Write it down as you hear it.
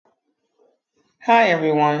Hi,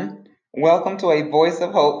 everyone. Welcome to A Voice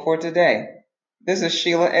of Hope for today. This is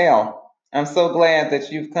Sheila L. I'm so glad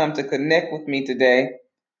that you've come to connect with me today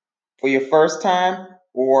for your first time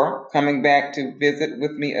or coming back to visit with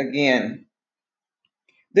me again.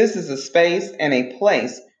 This is a space and a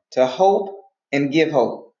place to hope and give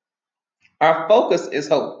hope. Our focus is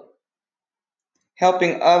hope,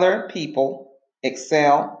 helping other people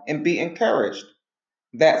excel and be encouraged.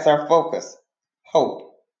 That's our focus, hope.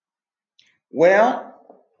 Well,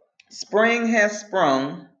 spring has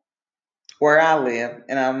sprung where I live,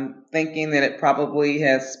 and I'm thinking that it probably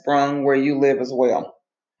has sprung where you live as well.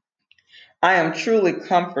 I am truly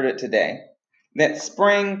comforted today that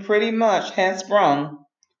spring pretty much has sprung,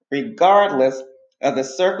 regardless of the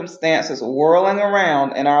circumstances whirling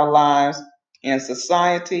around in our lives and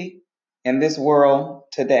society and this world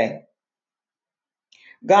today.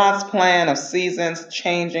 God's plan of seasons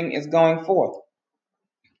changing is going forth.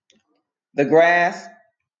 The grass,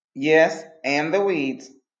 yes, and the weeds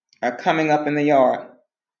are coming up in the yard.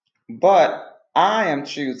 But I am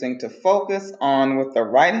choosing to focus on, with the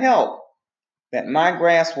right help, that my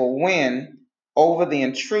grass will win over the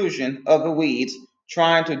intrusion of the weeds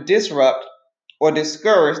trying to disrupt or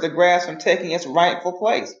discourage the grass from taking its rightful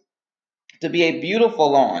place, to be a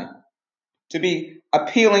beautiful lawn, to be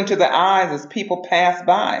appealing to the eyes as people pass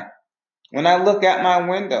by when I look out my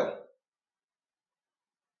window.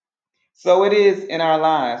 So it is in our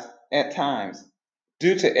lives at times,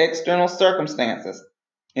 due to external circumstances,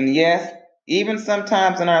 and yes, even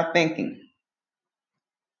sometimes in our thinking.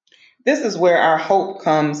 This is where our hope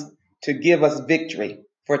comes to give us victory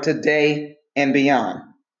for today and beyond.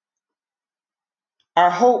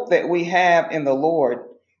 Our hope that we have in the Lord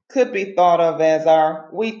could be thought of as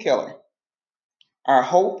our weed killer. Our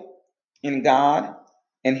hope in God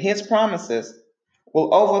and His promises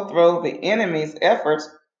will overthrow the enemy's efforts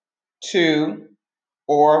to,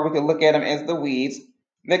 or we could look at them as the weeds,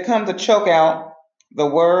 that come to choke out the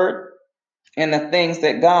word and the things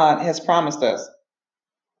that God has promised us.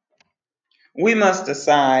 We must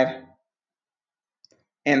decide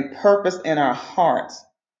and purpose in our hearts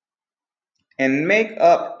and make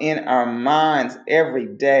up in our minds every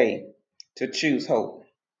day to choose hope.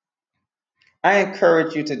 I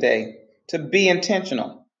encourage you today to be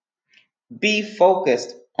intentional, be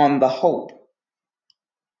focused on the hope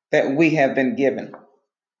that we have been given.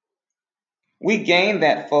 We gain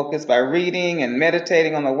that focus by reading and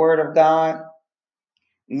meditating on the Word of God,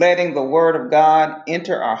 letting the Word of God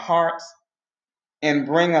enter our hearts and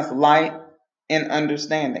bring us light and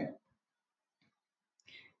understanding.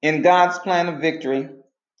 In God's plan of victory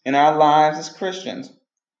in our lives as Christians,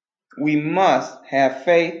 we must have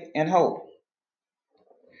faith and hope.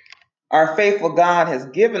 Our faithful God has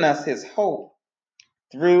given us His hope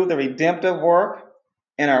through the redemptive work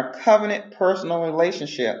and our covenant personal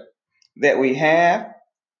relationship that we have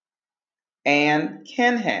and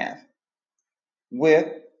can have with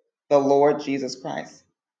the Lord Jesus Christ,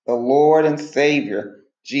 the Lord and Savior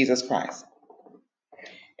Jesus Christ.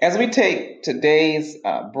 As we take today's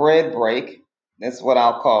bread break, that's what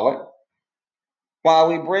I'll call it, while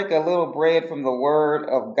we break a little bread from the Word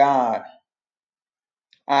of God,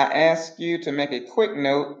 I ask you to make a quick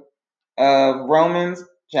note of Romans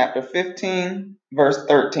chapter 15, verse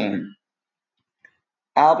 13.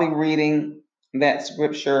 I'll be reading that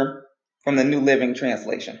scripture from the New Living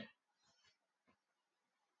Translation.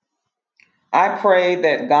 I pray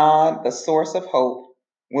that God, the source of hope,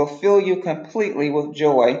 will fill you completely with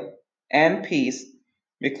joy and peace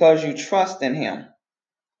because you trust in Him.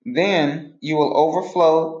 Then you will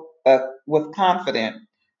overflow with confident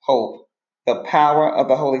hope, the power of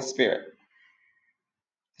the Holy Spirit.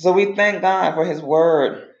 So we thank God for His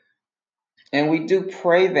word, and we do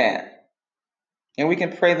pray that. And we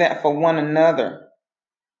can pray that for one another,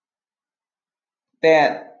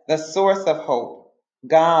 that the source of hope,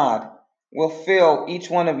 God, will fill each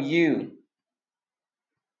one of you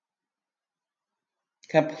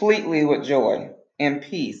completely with joy and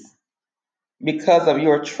peace because of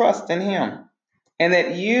your trust in Him, and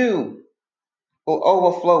that you will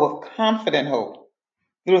overflow with confident hope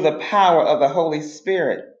through the power of the Holy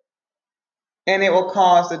Spirit. And it will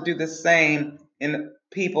cause to do the same in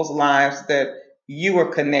people's lives that you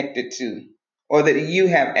are connected to or that you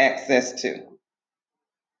have access to.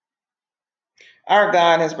 Our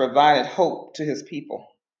God has provided hope to His people.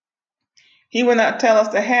 He will not tell us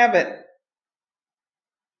to have it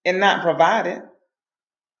and not provide it.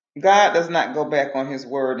 God does not go back on His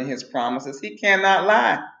word and His promises. He cannot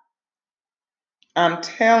lie. I'm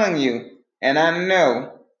telling you, and I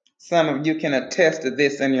know some of you can attest to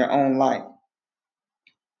this in your own life.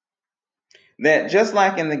 that just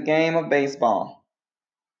like in the game of baseball,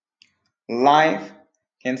 life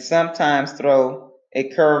can sometimes throw a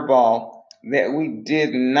curveball that we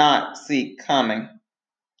did not see coming.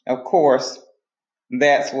 Of course,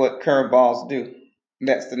 that's what curveballs do.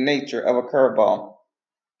 That's the nature of a curveball.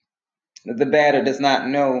 The batter does not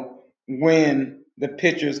know when the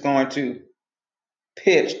pitcher is going to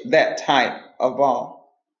pitch that type of ball.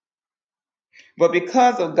 But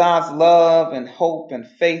because of God's love and hope and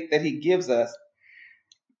faith that He gives us,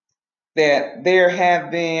 that there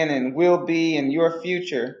have been and will be in your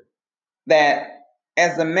future, that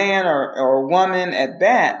as a man or woman at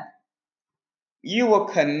bat, you will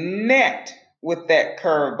connect with that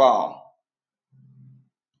curveball.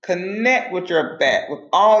 Connect with your bat, with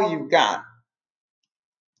all you've got.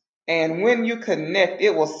 And when you connect,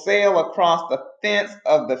 it will sail across the fence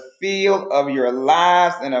of the field of your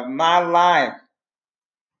lives and of my life.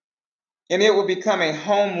 And it will become a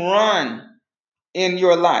home run in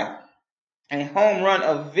your life, a home run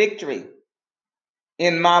of victory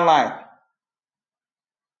in my life,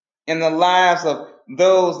 in the lives of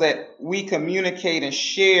those that we communicate and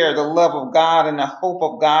share the love of God and the hope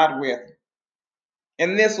of God with.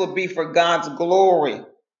 And this will be for God's glory.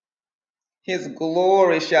 His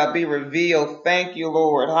glory shall be revealed. Thank you,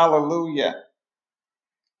 Lord. Hallelujah.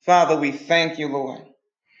 Father, we thank you, Lord.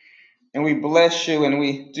 And we bless you and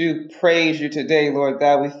we do praise you today, Lord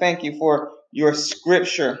God. We thank you for your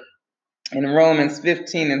scripture in Romans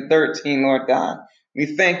 15 and 13, Lord God.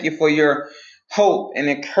 We thank you for your hope and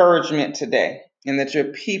encouragement today, and that your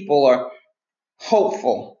people are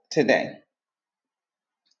hopeful today.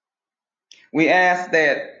 We ask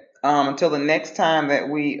that until the next time that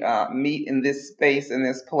we meet in this space, in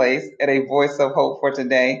this place, at a Voice of Hope for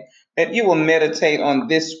today, that you will meditate on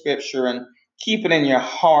this scripture and keep it in your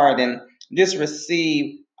heart and just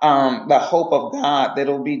receive the hope of God that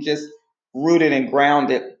will be just rooted and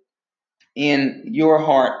grounded in your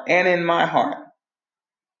heart and in my heart.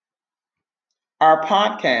 Our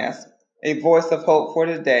podcast, A Voice of Hope for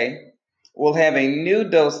Today, will have a new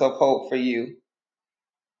dose of hope for you,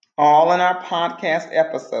 all in our podcast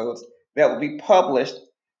episodes that will be published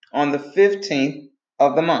on the 15th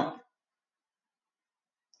of the month.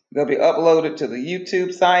 They'll be uploaded to the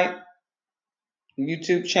YouTube site,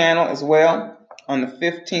 YouTube channel as well, on the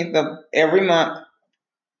 15th of every month.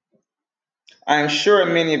 I'm sure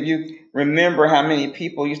many of you remember how many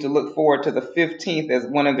people used to look forward to the 15th as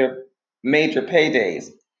one of their major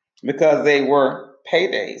paydays, because they were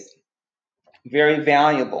paydays, very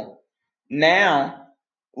valuable. Now,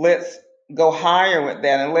 let's go higher with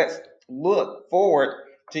that and let's look forward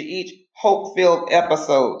to each hope-filled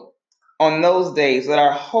episode on those days that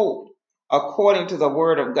our hope, according to the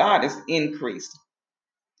Word of God, is increased.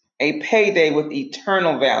 A payday with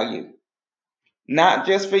eternal value, not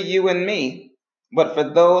just for you and me, but for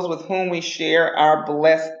those with whom we share our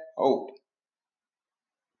blessed hope.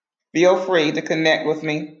 Feel free to connect with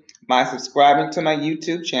me by subscribing to my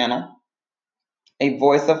YouTube channel, A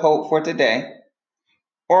Voice of Hope for Today,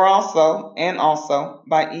 or also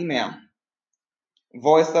by email,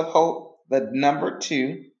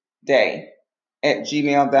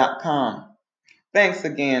 voiceofhope2day@gmail.com. Thanks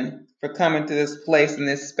again for coming to this place in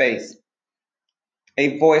this space,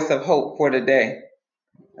 A Voice of Hope for Today.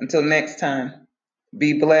 Until next time,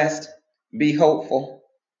 be blessed, be hopeful.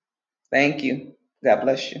 Thank you. God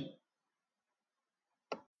bless you.